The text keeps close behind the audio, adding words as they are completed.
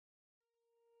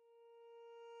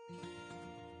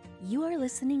You are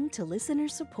listening to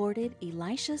listener-supported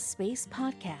Elisha Space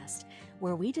Podcast,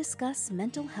 where we discuss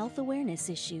mental health awareness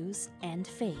issues and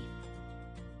faith.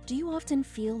 Do you often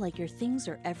feel like your things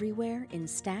are everywhere in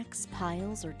stacks,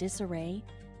 piles, or disarray,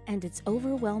 and it's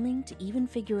overwhelming to even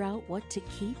figure out what to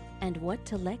keep and what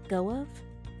to let go of?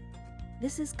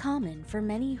 This is common for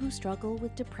many who struggle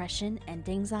with depression and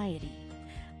anxiety.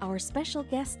 Our special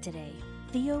guest today,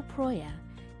 Theo Proya,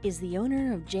 is the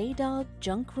owner of J-Dog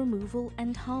Junk Removal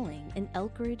and Hauling in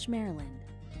Elkridge, Maryland.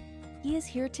 He is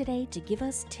here today to give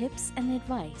us tips and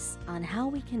advice on how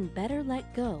we can better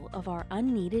let go of our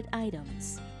unneeded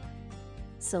items.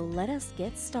 So let us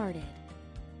get started.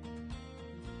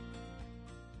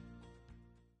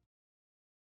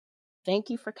 Thank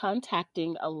you for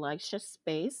contacting Elisha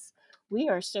Space. We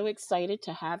are so excited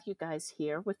to have you guys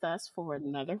here with us for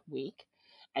another week.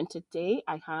 And today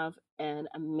I have an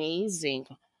amazing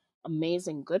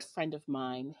good friend of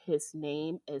mine. His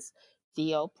name is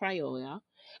Theo Priola,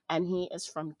 and he is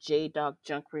from J Dog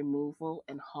Junk Removal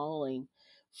and Hauling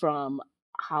from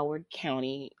Howard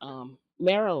County,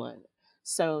 Maryland.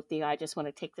 So, Theo, I just want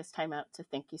to take this time out to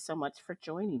thank you so much for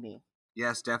joining me.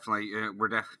 Yes, definitely. We're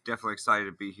definitely excited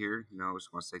to be here. I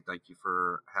just want to say thank you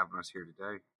for having us here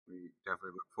today. We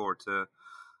definitely look forward to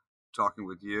talking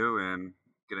with you and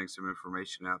getting some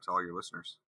information out to all your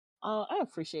listeners. Oh, I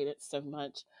appreciate it so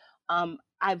much.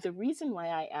 The reason why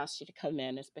I asked you to come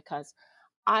in is because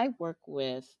I work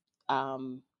with a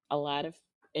lot of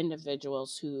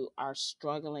individuals who are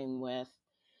struggling with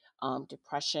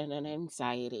depression and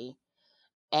anxiety,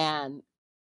 and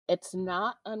it's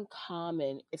not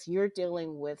uncommon if you're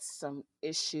dealing with some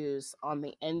issues on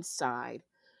the inside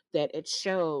that it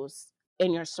shows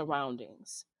in your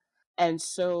surroundings. And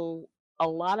so a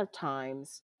lot of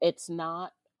times it's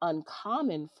not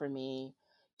uncommon for me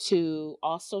to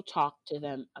also talk to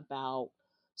them about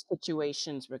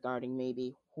situations regarding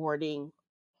maybe hoarding,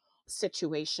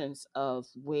 situations of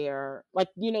where, like,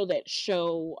 that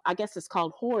show, I guess it's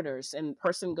called Hoarders, and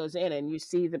person goes in and you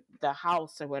see the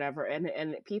house or whatever,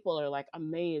 and people are like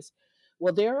amazed.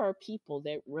 Well, there are people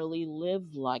that really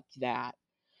live like that,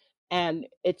 and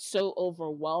it's so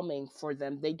overwhelming for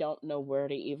them. They don't know where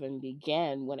to even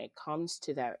begin when it comes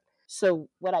to that. So,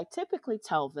 what I typically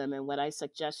tell them and what I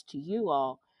suggest to you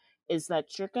all is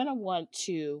that you're going to want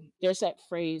to, there's that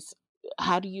phrase,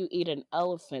 how do you eat an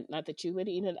elephant? Not that you would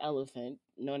eat an elephant.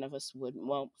 None of us would.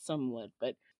 Well, some would,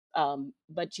 but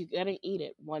you got to eat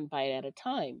it one bite at a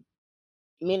time,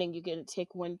 meaning you're going to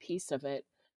take one piece of it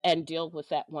and deal with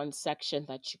that one section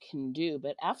that you can do.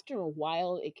 But after a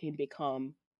while, it can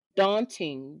become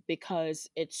daunting because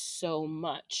it's so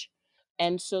much.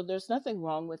 And so there's nothing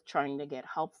wrong with trying to get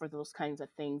help for those kinds of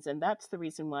things. And that's the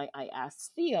reason why I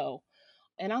asked Theo.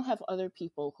 And I'll have other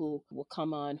people who will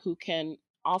come on who can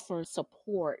offer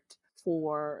support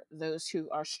for those who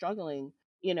are struggling,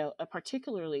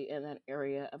 particularly in that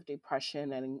area of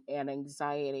depression and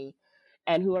anxiety,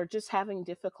 and who are just having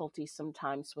difficulty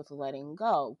sometimes with letting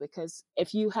go. Because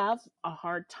if you have a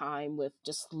hard time with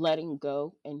just letting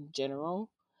go in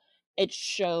general, it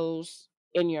shows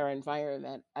in your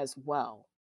environment as well,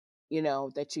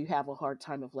 that you have a hard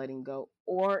time of letting go.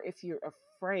 Or if you're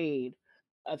afraid,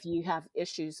 if you have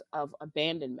issues of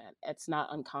abandonment, it's not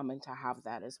uncommon to have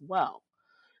that as well.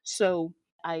 So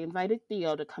I invited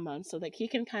Theo to come on so that he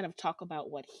can kind of talk about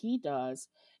what he does.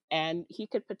 And he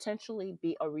could potentially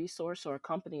be a resource, or a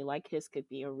company like his could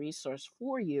be a resource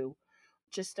for you,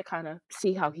 just to kind of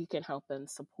see how he can help and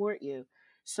support you.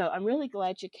 So I'm really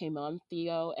glad you came on,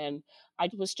 Theo. And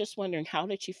I was just wondering, how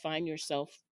did you find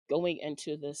yourself going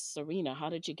into this arena? How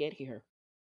did you get here?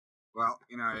 Well,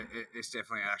 it's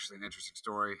definitely actually an interesting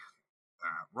story.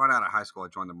 Right out of high school, I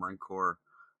joined the Marine Corps,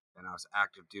 and I was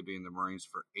active duty in the Marines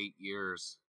for 8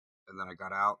 years. And then I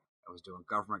got out. I was doing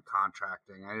government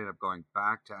contracting. I ended up going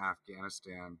back to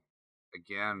Afghanistan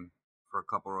again for a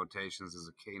couple rotations as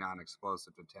a canine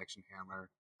explosive detection handler.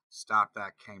 Stopped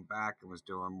that, came back, and was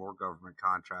doing more government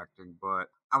contracting. But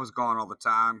I was gone all the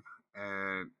time,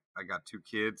 and I got 2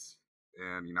 kids,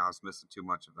 and I was missing too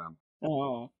much of them.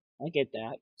 Oh, I get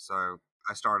that. So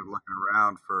I started looking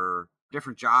around for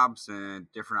different jobs and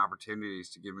different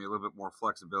opportunities to give me a little bit more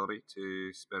flexibility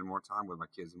to spend more time with my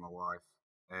kids and my wife.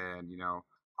 And,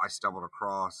 I stumbled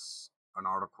across an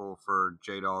article for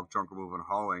J Dog Junk Removal and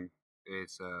Hauling.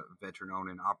 It's a veteran owned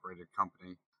and operated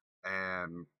company.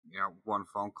 And, one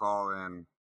phone call, and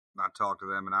I talked to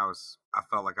them, and I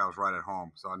felt like I was right at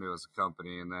home. So I knew it was a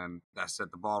company, and then that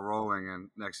set the ball rolling. And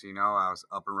next thing you know, I was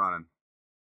up and running.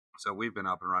 So we've been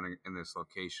up and running in this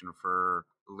location for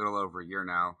a little over a year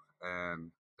now,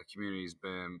 and the community's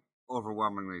been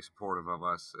overwhelmingly supportive of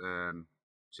us. And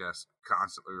just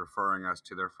constantly referring us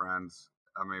to their friends.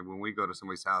 I mean, when we go to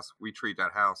somebody's house, we treat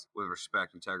that house with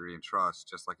respect, integrity, and trust,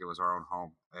 just like it was our own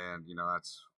home. And,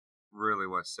 that's really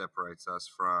what separates us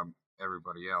from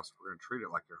everybody else. We're going to treat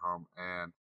it like your home.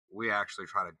 And we actually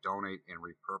try to donate and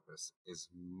repurpose as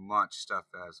much stuff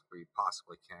as we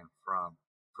possibly can from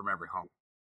every home.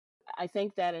 I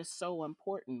think that is so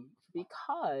important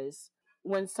because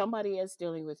when somebody is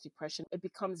dealing with depression, it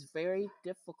becomes very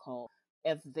difficult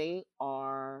if they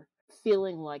are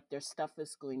feeling like their stuff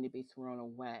is going to be thrown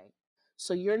away.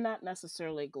 So you're not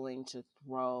necessarily going to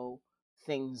throw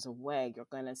things away. You're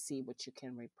going to see what you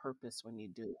can repurpose when you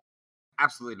do.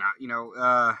 Absolutely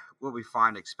not. What we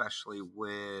find, especially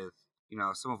with,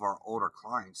 some of our older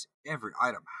clients, every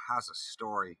item has a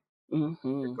story that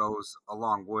Mm-hmm. goes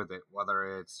along with it,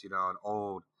 whether it's, an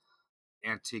old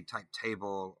antique type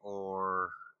table or,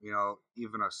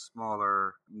 even a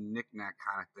smaller knickknack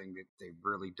kind of thing that they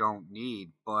really don't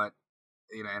need, but,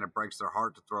 and it breaks their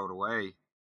heart to throw it away.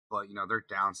 But, they're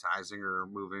downsizing or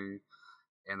moving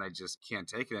and they just can't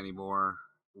take it anymore.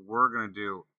 We're going to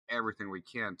do everything we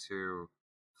can to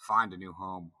find a new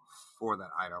home for that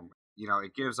item.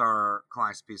 It gives our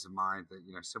clients peace of mind that,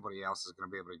 somebody else is going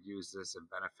to be able to use this and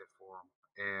benefit for them.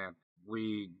 And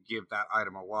we give that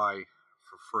item away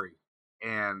for free.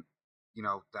 And,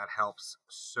 that helps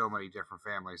so many different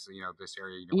families. This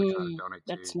area, we try to Mm, donate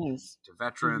that's nice. to Hmm.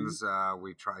 veterans.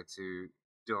 We try to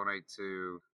donate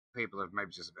to people that have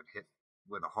maybe just been hit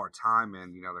with a hard time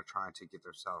and they're trying to get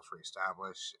themselves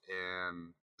reestablished,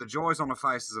 and the joys on the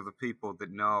faces of the people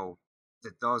that know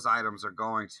that those items are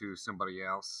going to somebody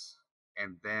else,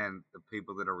 and then the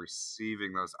people that are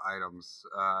receiving those items,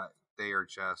 they are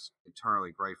just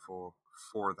eternally grateful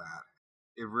for that.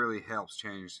 It really helps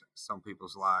change some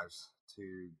people's lives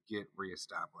to get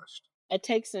reestablished. It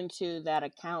takes into that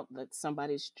account that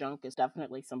somebody's junk is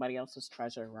definitely somebody else's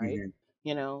treasure, right? Hmm.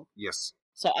 You know, Yes,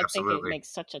 so I think it absolutely. makes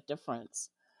such a difference.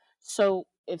 So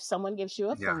if someone gives you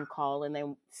a Yeah. phone call and they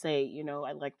say,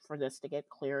 I'd like for this to get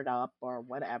cleared up or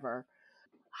whatever,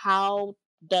 how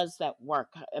does that work?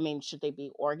 I mean, should they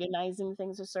be organizing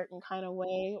things a certain kind of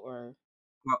way or?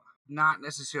 Well, not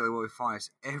necessarily. What we find is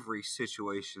every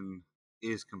situation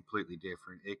is completely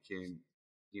different. It can,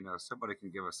 somebody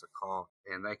can give us a call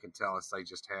and they can tell us they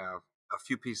just have a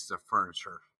few pieces of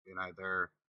furniture.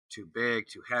 They're too big,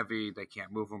 too heavy. They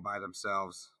can't move them by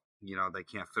themselves. They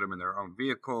can't fit them in their own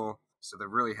vehicle. So they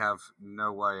really have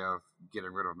no way of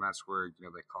getting rid of them. That's where,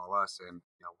 they call us and,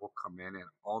 we'll come in and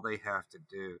all they have to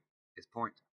do is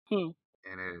point, Hmm.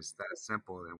 and it is that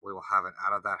simple. And we will have it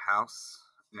out of that house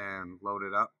and load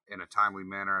it up in a timely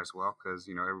manner as well, because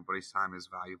everybody's time is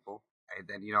valuable. And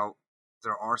then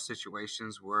there are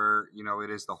situations where it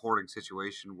is the hoarding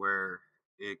situation where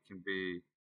it can be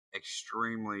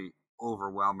extremely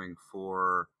overwhelming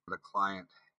for the client,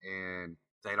 and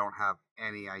they don't have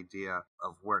any idea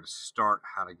of where to start,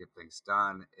 how to get things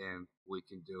done, and we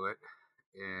can do it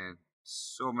in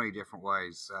so many different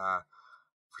ways.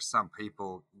 For some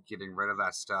people, getting rid of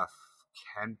that stuff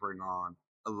can bring on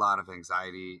a lot of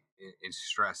anxiety and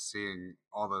stress, seeing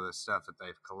all of the stuff that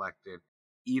they've collected,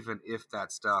 even if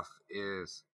that stuff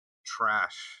is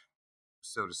trash,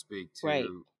 so to speak, Right.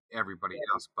 to everybody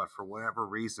else. But for whatever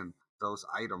reason, those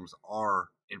items are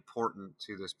important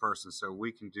to this person. So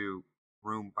we can do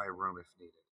room by room if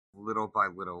needed, little by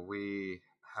little. We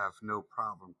have no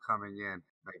problem coming in.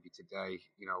 Maybe today,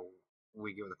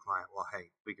 we give the client, well,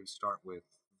 hey, we can start with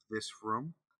this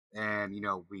room. And,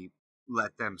 we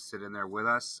let them sit in there with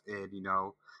us. And,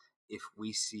 if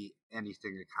we see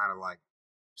anything that kind of like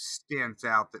stands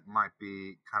out that might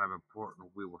be kind of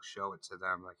important, we will show it to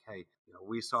them. Like, hey,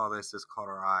 we saw this caught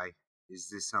our eye. Is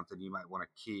this something you might want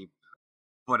to keep?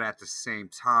 But at the same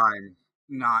time,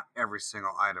 not every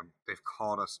single item. They've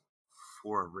called us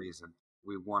for a reason.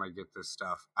 We want to get this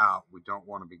stuff out. We don't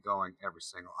want to be going every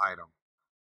single item.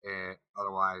 And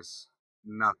otherwise,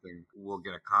 nothing will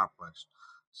get accomplished.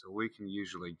 So we can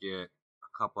usually get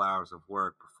a couple hours of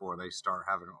work before they start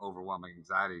having overwhelming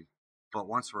anxiety. But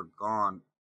once we're gone,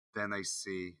 then they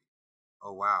see,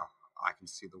 oh, wow, I can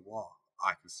see the wall.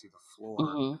 I can see the floor,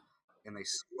 Hmm. and they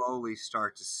slowly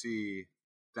start to see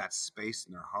that space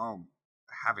in their home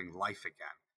having life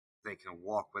again. They can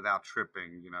walk without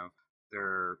tripping,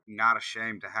 They're not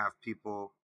ashamed to have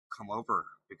people come over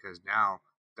because now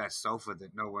that sofa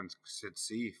that no one should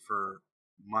see for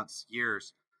months,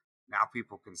 years, now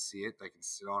people can see it. They can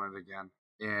sit on it again.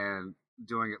 And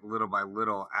doing it little by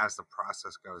little as the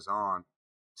process goes on,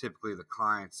 typically the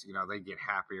clients, they get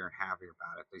happier and happier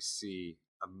about it. They see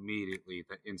immediately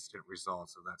the instant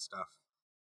results of that stuff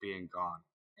being gone.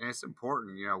 And it's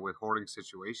important, with hoarding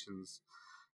situations,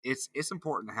 it's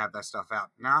important to have that stuff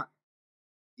out, not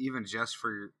even just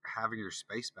for having your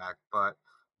space back, but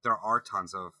there are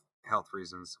tons of health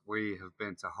reasons. We have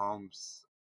been to homes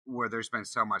where there's been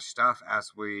so much stuff.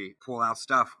 As we pull out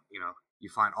stuff, you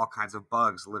find all kinds of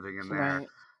bugs living in there, Right.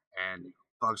 and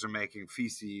bugs are making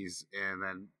feces, and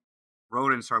then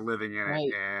rodents are living in it,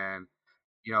 Right. and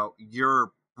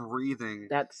you're breathing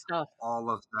That stuff. all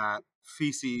of that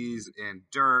feces and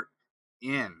dirt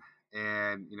in,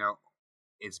 and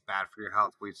it's bad for your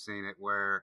health. We've seen it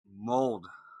where mold,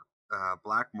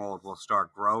 black mold, will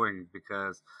start growing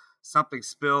because something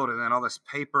spilled, and then all this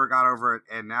paper got over it,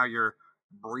 and now you're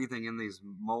breathing in these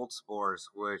mold spores,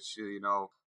 which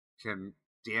can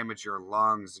damage your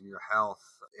lungs and your health.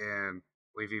 And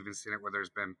we've even seen it where there's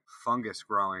been fungus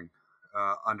growing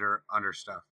under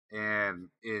stuff, and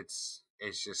it's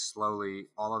just slowly,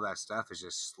 all of that stuff is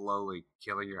just slowly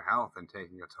killing your health and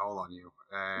taking a toll on you.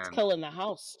 It's And killing the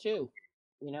house too.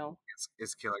 You know.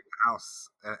 it's killing the house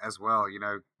as well.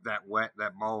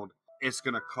 That mold, it's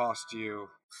going to cost you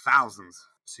thousands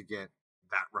to get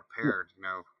that repaired.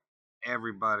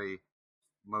 Everybody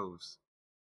moves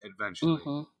eventually.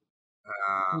 Mhm.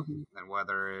 Mhm. And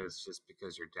whether it's just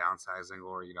because you're downsizing,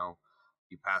 or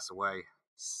you pass away,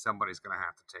 somebody's going to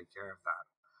have to take care of that.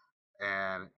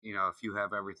 And if you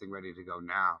have everything ready to go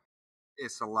now,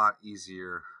 it's a lot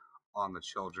easier on the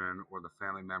children or the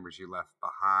family members you left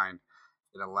behind.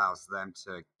 It allows them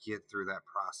to get through that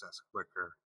process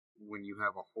quicker. When you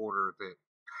have a hoarder that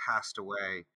passed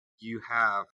away, you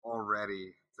have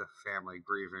already the family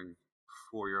grieving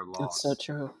for your That's so loss.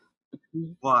 true.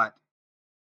 Mhm. But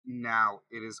now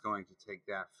it is going to take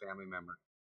that family member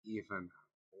even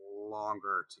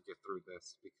longer to get through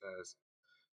this, because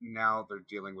now they're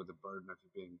dealing with the burden of you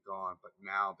being gone, but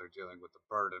now they're dealing with the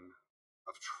burden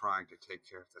of trying to take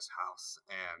care of this house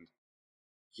and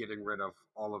getting rid of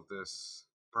all of this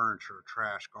furniture,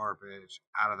 trash, garbage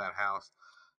out of that house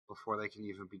before they can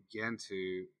even begin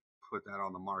to put that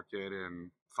on the market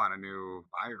and find a new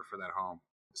buyer for that home.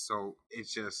 So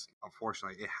it's just,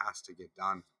 unfortunately, it has to get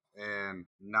done, and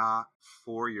not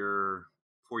for your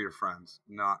friends,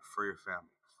 not for your family,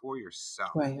 for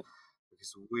yourself, Right.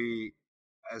 because we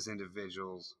as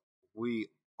individuals, we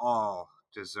all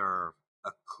deserve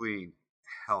a clean,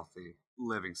 healthy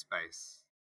living space.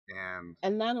 And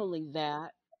And not only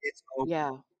that, it's okay.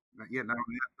 yeah, Yeah, not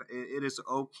only that, but it is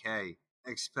okay,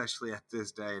 especially at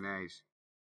this day and age,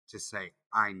 to say,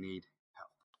 I need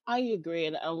help. I agree.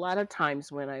 And a lot of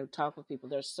times when I talk with people,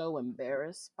 they're so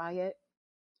embarrassed by it,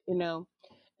 you know,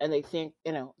 and they think,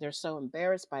 they're so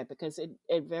embarrassed by it because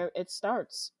it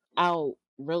starts out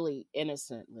really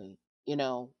innocently, you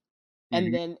know, and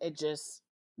Mhm. then it just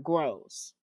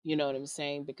grows. You know what I'm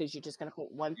saying? Because you're just gonna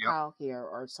put one Yep. pile here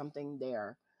or something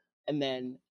there, and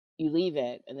then you leave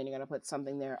it, and then you're gonna put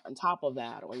something there on top of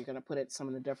that, or you're gonna put it some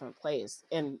in a different place.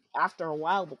 And after a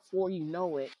while, before you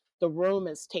know it, the room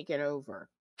is taken over,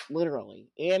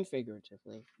 literally and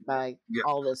figuratively, by Yep.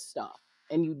 all this stuff,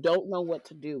 and you don't know what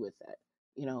to do with it.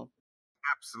 You know?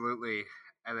 Absolutely.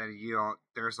 And then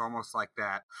there's almost like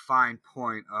that fine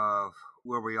point of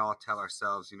where we all tell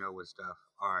ourselves, with stuff,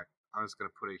 all right, I'm just gonna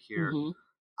put it here. Hmm.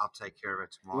 I'll take care of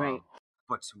it Right. tomorrow.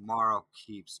 But tomorrow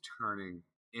keeps turning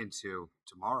into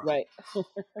tomorrow. Right.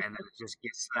 And then it just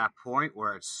gets to that point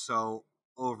where it's so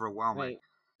overwhelming Right.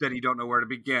 that you don't know where to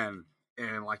begin.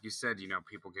 And like you said,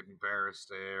 people get embarrassed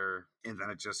there, and then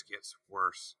it just gets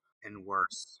worse and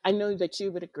worse. I know that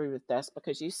you would agree with this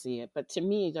because you see it, but to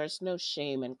me, there's no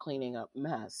shame in cleaning up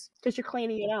mess because you're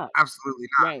cleaning it up. Absolutely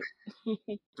not. Right.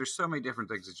 There's so many different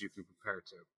things that you can compare it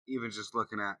to. Even just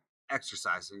looking at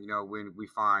exercising, when we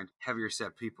find heavier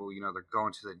set people, they're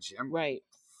going to the gym Right.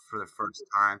 for the first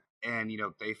time, and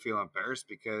they feel embarrassed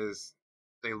because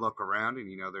they look around,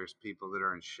 and there's people that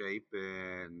are in shape,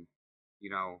 and you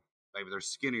know maybe they're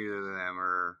skinnier than them,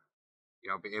 or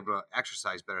be able to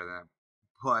exercise better than them,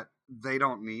 but they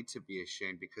don't need to be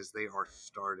ashamed because they are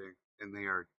starting and they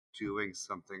are doing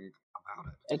something about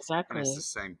it. And it's the Exactly.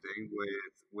 same thing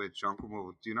with junk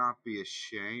removal. Do not be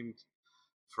ashamed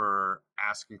for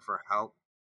asking for help.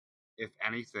 If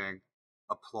anything,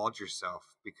 applaud yourself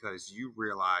because you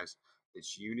realized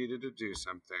that you needed to do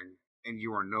something, and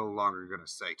you are no longer going to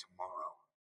say tomorrow.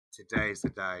 Today is the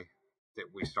day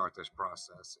that we start this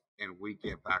process and we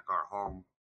get back our home,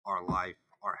 our life,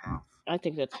 our health. I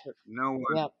think that's, No one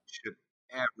yep. should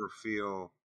ever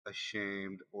feel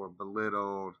ashamed or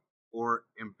belittled or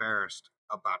embarrassed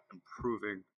about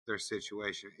improving their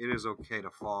situation. It is okay to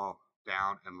fall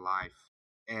down in life,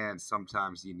 and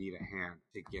sometimes you need a hand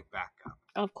to get back up,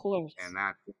 Of course. and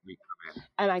that's where we come in.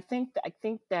 And I think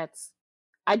that's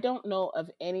I don't know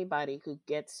of anybody who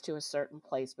gets to a certain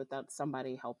place without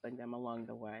somebody helping them along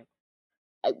the way.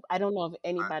 I don't know of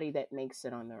I, anybody that makes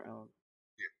it on their own.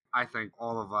 I think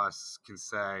all of us can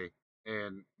say,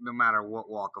 and no matter what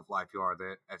walk of life you are,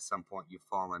 that at some point you've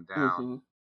fallen down Mhm.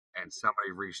 and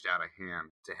somebody reached out a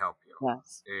hand to help you.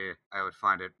 Yes. I would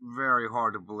find it very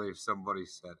hard to believe somebody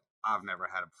said, I've never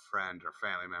had a friend or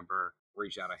family member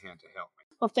reach out a hand to help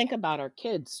Well, think about our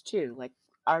kids too. Like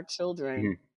our me.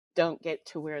 children don't get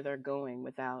to where they're going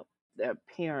without their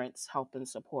parents' help and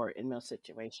support in most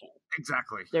situations.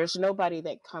 Exactly. There's nobody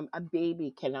that come a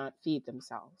baby cannot feed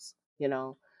themselves, you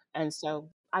know? And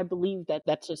so I believe that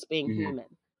that's just being Mhm.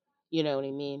 human. You know what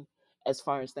I mean? As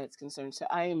far as that's concerned. So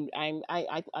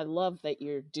I love that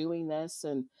you're doing this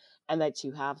and that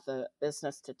you have the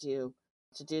business to do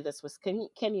this with.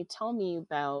 Can you tell me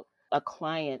about a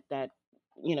client that,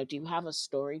 do you have a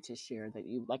story to share that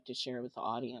you'd like to share with the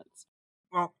audience?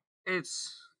 Well,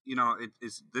 it's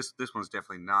this one's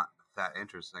definitely not that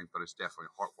interesting, but it's definitely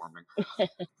heartwarming.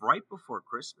 Right before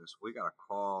Christmas, we got a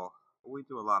call. We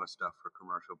do a lot of stuff for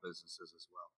commercial businesses as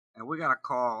well, and we got a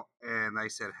call, and they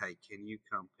said, "Hey, can you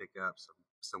come pick up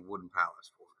some wooden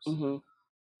pallets for us?" Mhm.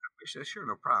 We said, "Sure,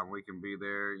 no problem. We can be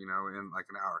there, in like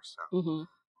an hour or so." Mhm.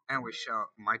 And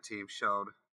my team showed,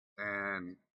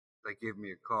 and they give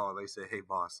me a call. They say, "Hey,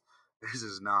 boss, this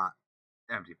is not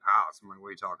empty pallets." I'm like, "What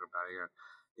are you talking about here?"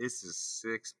 This is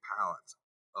 6 pallets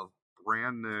of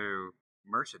brand new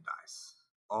merchandise,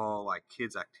 all like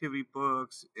kids' activity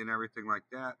books and everything like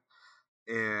that.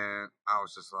 And I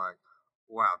was just like,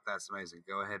 "Wow, that's amazing.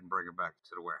 Go ahead and bring it back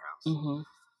to the warehouse." Mhm.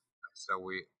 So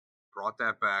we brought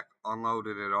that back,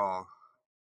 unloaded it all,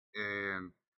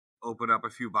 and opened up a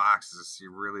few boxes to see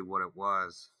really what it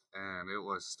was. And it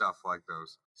was stuff like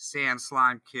those sand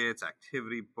slime kits,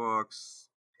 activity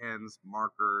books, pens,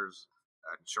 markers,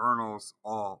 journals,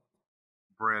 all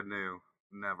brand new,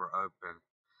 never open.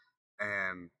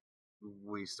 And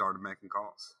we started making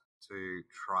calls to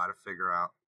try to figure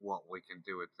out what we can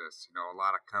do with this. A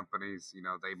lot of companies,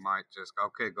 they might just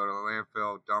okay, go to the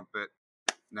landfill, dump it,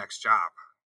 next job.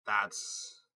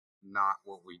 That's not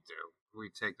what we do. We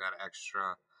take that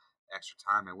extra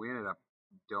time, and we ended up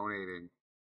donating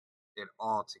it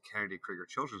all to Kennedy Krieger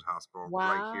Children's Hospital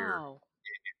right here Wow.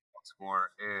 in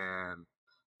Baltimore, and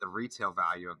the retail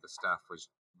value of the stuff was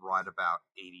right about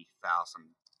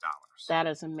 $80,000. That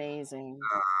is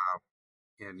amazing.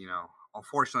 And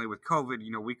unfortunately, with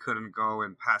COVID, we couldn't go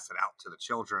and pass it out to the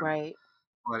children, Right.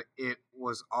 but it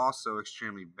was also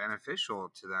extremely beneficial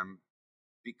to them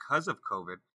because of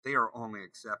COVID. They are only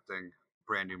accepting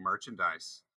brand new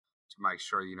merchandise to make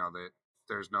sure that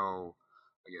there's no,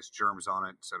 I guess, germs on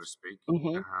it, so to speak.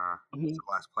 Mhm. It's Mhm.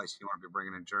 the last place you want to be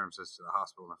bringing in germs is to the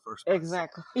hospital in the first place.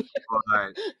 Exactly.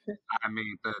 But I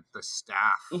mean, the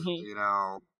staff, Mhm.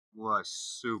 was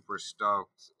super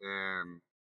stoked, and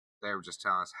they were just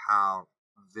telling us how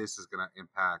this is going to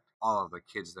impact all of the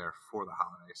kids there for the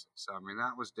holidays. So I mean,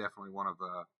 that was definitely one of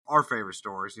our favorite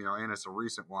stories, and it's a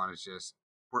recent one. It's just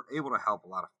we're able to help a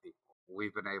lot of people.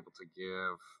 We've been able to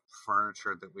give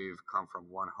furniture that we've come from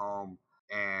one home,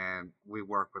 and we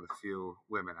work with a few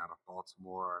women out of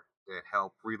Baltimore that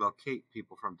help relocate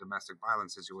people from domestic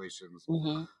violence situations,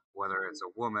 Mhm. whether it's a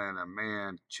woman, a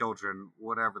man, children,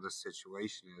 whatever the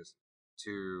situation is,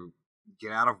 to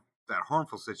get out of that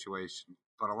harmful situation.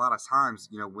 But a lot of times,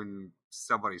 when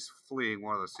somebody's fleeing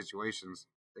one of those situations,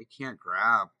 they can't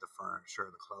grab the furniture,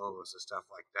 the clothes, and stuff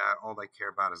like that. All they care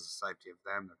about is the safety of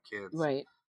them, their kids. Right.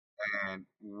 And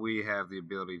we have the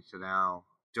ability to now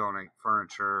donate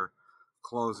furniture,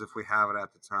 clothes if we have it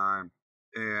at the time,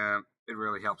 and it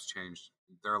really helps change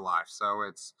their life. So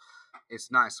it's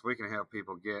nice. We can help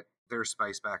people get their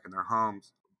space back in their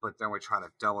homes, but then we try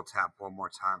to double tap one more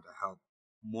time to help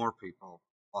more people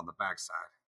on the backside.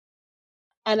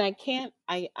 And I can't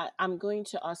I'm going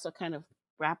to also kind of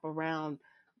wrap around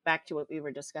back to what we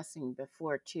were discussing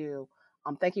before too.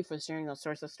 Thank you for sharing those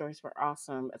sorts of stories were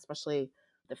awesome, especially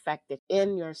the fact that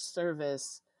in your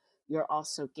service you're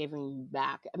also giving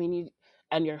back. I mean,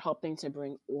 you're helping to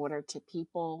bring order to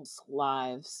people's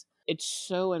lives. It's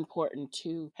so important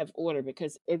to have order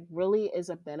because it really is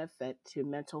a benefit to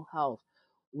mental health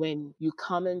when you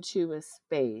come into a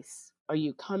space or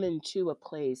you come into a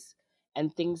place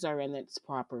and things are in its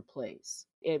proper place.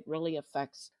 It really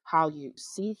affects how you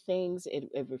see things. It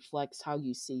reflects how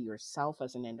you see yourself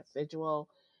as an individual.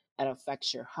 It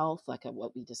affects your health, like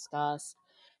what we discussed.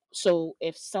 So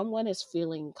if someone is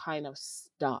feeling kind of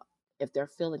stuck, if they're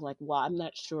feeling like, well, I'm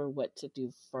not sure what to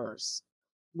do first,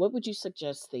 what would you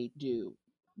suggest they do?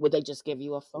 Would they just give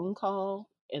you a phone call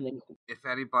and then If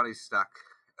anybody's stuck,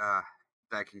 uh,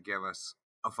 they can give us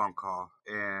a phone call,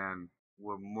 and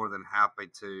we're more than happy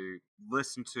to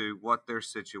listen to what their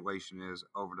situation is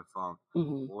over the phone.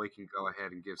 Hmm. We can go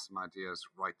ahead and give some ideas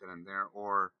right then and there,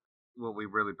 or what we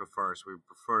really prefer is we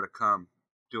prefer to come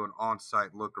do an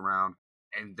on-site look around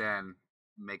and then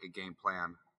make a game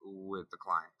plan with the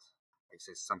client. Like I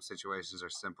say, some situations are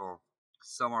simple,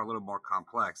 some are a little more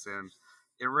complex, and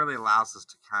it really allows us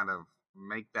to kind of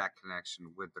make that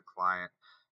connection with the client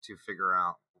to figure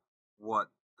out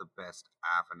what the best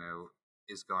avenue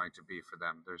is going to be for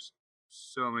them. There's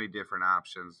so many different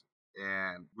options,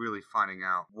 and really finding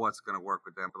out what's going to work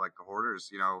with them. But like the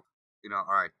hoarders, all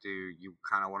right, do you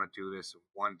kind of want to do this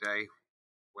one day?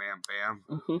 Wham, bam,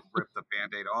 Hmm. rip the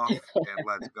band-aid off and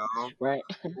let's go. Right.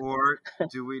 Or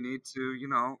do we need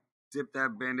to, dip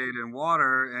that band-aid in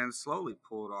water and slowly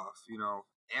pull it off?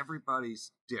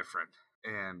 Everybody's different,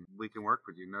 and we can work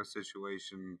with you. No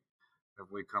situation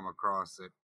have we come across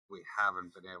that we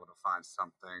haven't been able to find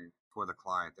something for the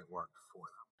client that worked for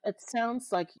them. It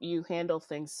sounds like you handle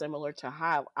things similar to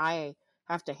how I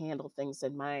have to handle things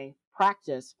in my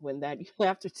practice, when that you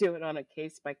have to do it on a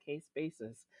case by case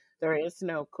basis. There is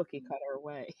no cookie cutter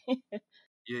way.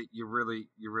 You really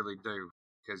do,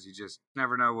 because you just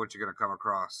never know what you're going to come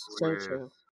across So with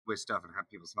true. stuff in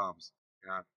people's homes.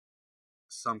 Yeah,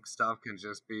 some stuff can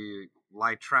just be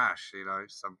light trash.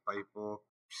 Some people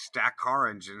stack car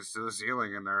engines to the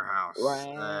ceiling in their house,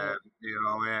 and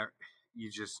Right.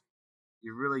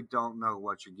 you really don't know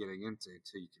what you're getting into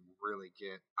until you can really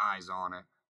get eyes on it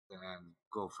and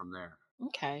go from there.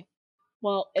 Okay.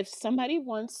 Well, if somebody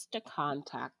wants to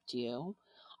contact you,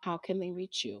 how can they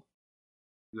reach you?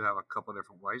 You have a couple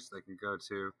different ways. They can go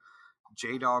to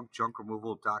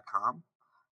jdogjunkremoval.com,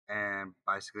 and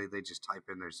basically they just type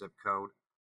in their zip code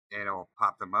and it'll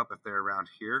pop them up. If they're around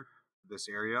here, this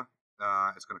area,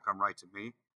 it's going to come right to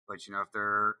me. But if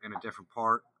they're in a different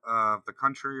part of the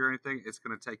country or anything, it's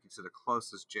going to take you to the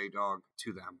closest J Dog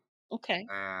to them. Okay.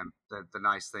 And the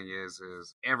nice thing is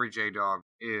every J Dog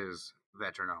is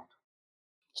veteran owned.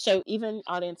 So even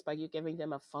audience, by you giving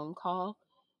them a phone call,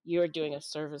 you're doing a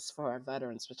service for our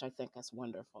veterans, which I think is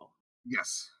wonderful.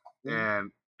 Yes, Mm.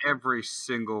 and every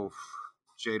single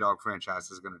J Dog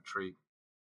franchise is going to treat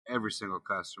every single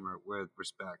customer with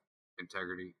respect,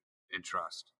 integrity, and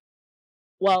trust.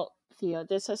 Well, Theo,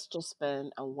 this has just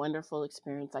been a wonderful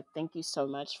experience. I thank you so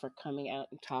much for coming out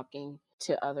and talking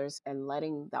to others and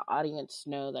letting the audience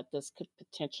know that this could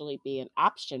potentially be an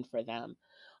option for them.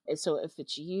 And so, if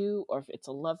it's you or if it's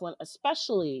a loved one,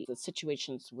 especially the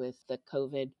situations with the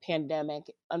COVID pandemic,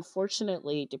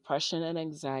 unfortunately, depression and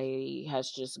anxiety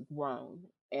has just grown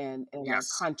in our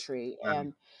Yes, country.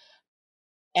 and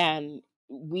And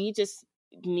we just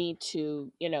need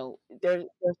to, there's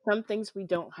some things we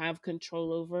don't have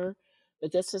control over,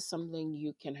 but this is something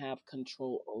you can have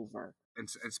control over. and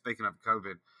speaking of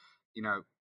COVID, you know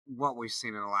what we've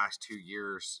seen in the last 2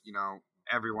 years.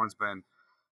 Everyone's been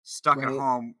stuck at Right.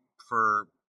 home for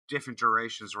different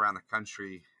durations around the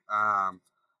country.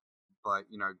 But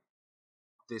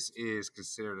this is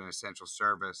considered an essential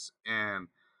service, and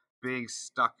being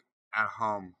stuck at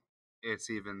home, it's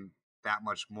even that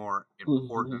much more Hmm.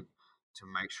 important to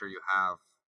make sure you have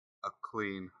a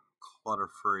clean,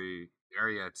 clutter-free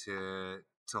area to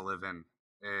live in.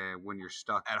 And when you're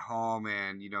stuck at home,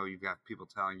 and you've got people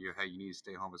telling you, "Hey, you need to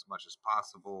stay home as much as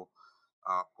possible.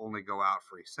 Only go out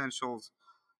for essentials."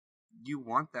 You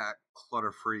want that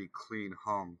clutter-free, clean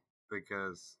home,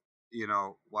 because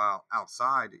while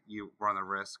outside you run the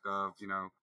risk of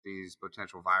these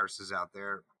potential viruses out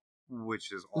there,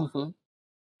 which is Hmm. awful.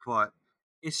 But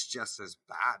it's just as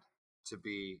bad to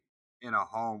be in a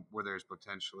home where there's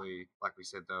potentially, like we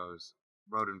said, those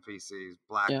rodent feces,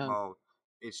 black Yeah. mold.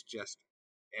 It's just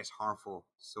as harmful.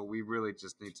 So we really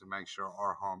just need to make sure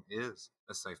our home is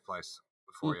a safe place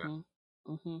for you.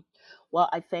 Hmm. Hmm. Well,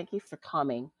 I thank you for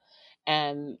coming,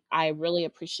 and I really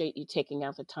appreciate you taking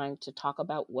out the time to talk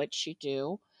about what you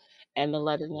do and to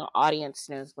letting the audience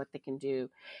knows what they can do.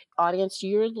 Audience,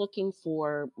 you're looking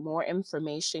for more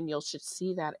information, you should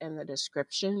see that in the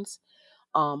descriptions,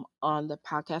 on the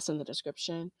podcast, in the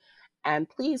description. And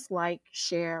please like,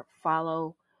 share,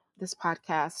 follow this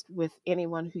podcast with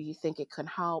anyone who you think it could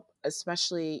help,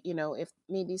 especially, if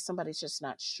maybe somebody's just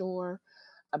not sure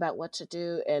about what to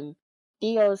do. And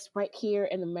Theo's right here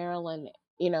in the Maryland,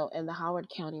 in the Howard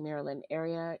County, Maryland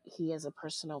area. He is a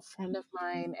personal friend of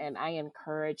mine, and I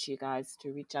encourage you guys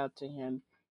to reach out to him.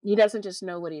 He doesn't just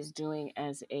know what he's doing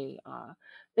as a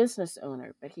business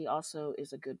owner, but he also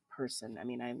is a good person. I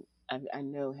mean, I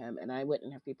know him, and I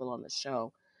wouldn't have people on the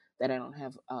show that I don't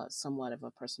have somewhat of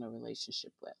a personal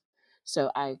relationship with.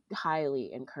 So I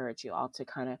highly encourage you all to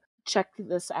kind of check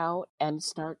this out and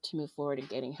start to move forward in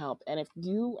getting help. And if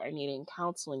you are needing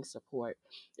counseling support,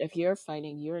 if you're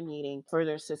finding you're needing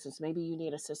further assistance, maybe you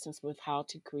need assistance with how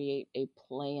to create a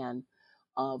plan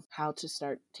of how to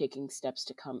start taking steps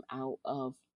to come out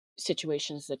of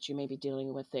situations that you may be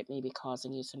dealing with that may be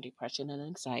causing you some depression and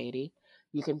anxiety,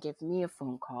 you can give me a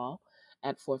phone call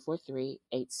at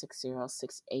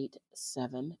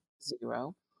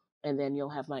 443-860-6870. And then you'll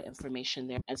have my information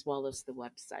there as well as the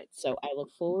website. So I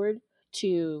look forward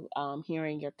to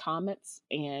hearing your comments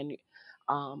and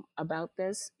about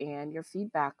this and your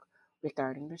feedback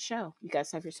regarding the show. You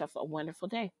guys have yourself a wonderful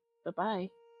day. Bye bye.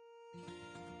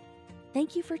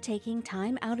 Thank you for taking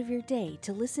time out of your day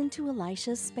to listen to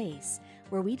Elisha's Space,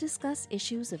 where we discuss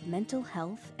issues of mental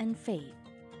health and faith.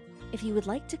 If you would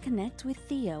like to connect with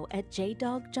Theo at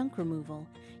JDog Junk Removal,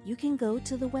 you can go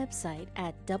to the website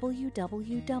at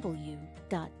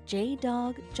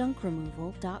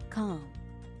www.jdogjunkremoval.com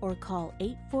or call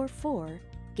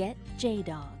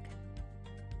 844-GET-JDOG.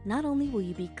 Not only will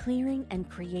you be clearing and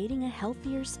creating a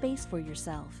healthier space for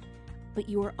yourself, but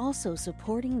you are also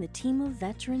supporting the team of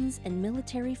veterans and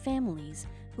military families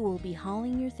who will be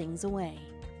hauling your things away.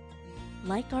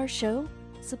 Like our show?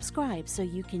 Subscribe so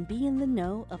you can be in the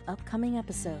know of upcoming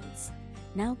episodes.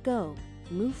 Now go,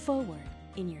 move forward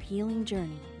in your healing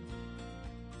journey.